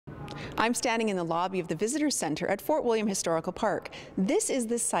I'm standing in the lobby of the Visitor Center at Fort William Historical Park. This is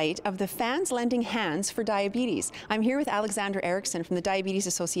the site of the Fans Lending Hands for Diabetes. I'm here with Alexandra Erickson from the Diabetes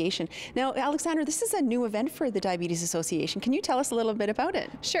Association. Now, Alexandra, this is a new event for the Diabetes Association. Can you tell us a little bit about it?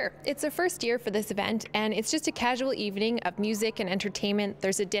 Sure. It's the first year for this event, and it's just a casual evening of music and entertainment.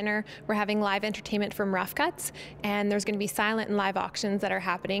 There's a dinner. We're having live entertainment from Rough Cuts, and there's going to be silent and live auctions that are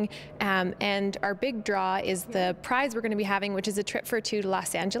happening. And our big draw is the prize we're going to be having, which is a trip for two to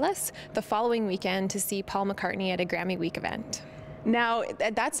Los Angeles the following weekend to see Paul McCartney at a Grammy Week event. Now,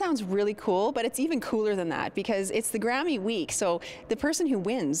 that sounds really cool, but it's even cooler than that because it's the Grammy Week. So the person who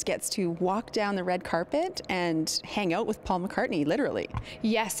wins gets to walk down the red carpet and hang out with Paul McCartney, literally.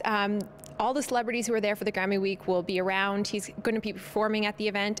 Yes. All the celebrities who are there for the Grammy Week will be around. He's going to be performing at the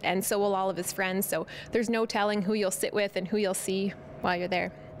event, and so will all of his friends. So there's no telling who you'll sit with and who you'll see while you're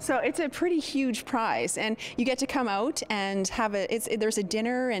there. So it's a pretty huge prize, and you get to come out and have there's a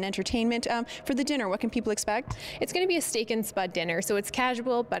dinner and entertainment. For the dinner, what can people expect? It's going to be a steak and spud dinner, so it's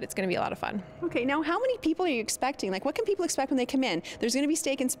casual, but it's going to be a lot of fun. Okay, now how many people are you expecting? Like, what can people expect when they come in? There's going to be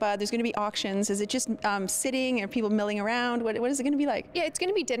steak and spud, there's going to be auctions. Is it just sitting or people milling around? What is it going to be like? Yeah, it's going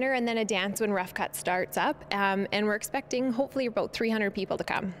to be dinner and then a dance when Rough Cut starts up, and we're expecting hopefully about 300 people to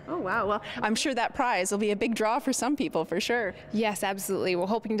come. Oh wow, well I'm sure that prize will be a big draw for some people for sure. Yes, absolutely. We're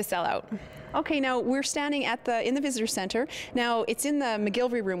hoping to sell out. Okay, now we're standing in the Visitor Center. Now it's in the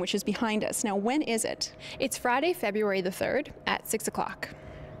McGilvery room, which is behind us. Now when is it? It's Friday, February the 3rd at 6 o'clock.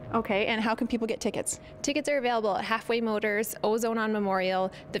 Okay, and how can people get tickets? Tickets are available at Halfway Motors, Ozone on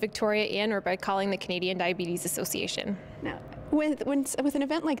Memorial, the Victoria Inn, or by calling the Canadian Diabetes Association. Now, with an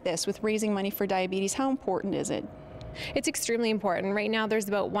event like this, with raising money for diabetes, how important is it? It's extremely important. Right now there's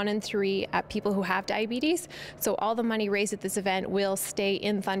about 1 in 3 people who have diabetes, so all the money raised at this event will stay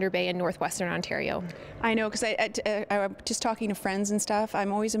in Thunder Bay in northwestern Ontario. I know, because I'm just talking to friends and stuff,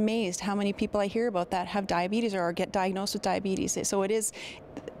 I'm always amazed how many people I hear about that have diabetes or get diagnosed with diabetes. So it is,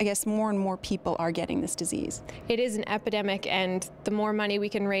 I guess, more and more people are getting this disease. It is an epidemic, and the more money we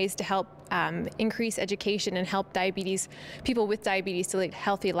can raise to help increase education and help people with diabetes to lead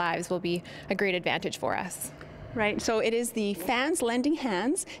healthy lives will be a great advantage for us. Right, so it is the Fans Lending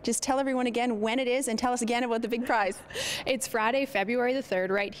Hands. Just tell everyone again when it is and tell us again about the big prize. It's Friday, February the 3rd,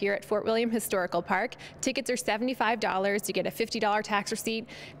 right here at Fort William Historical Park. Tickets are $75. You get a $50 tax receipt,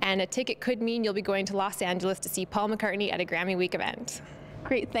 and a ticket could mean you'll be going to Los Angeles to see Paul McCartney at a Grammy Week event.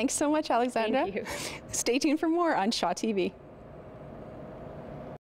 Great, thanks so much, Alexandra. Thank you. Stay tuned for more on Shaw TV.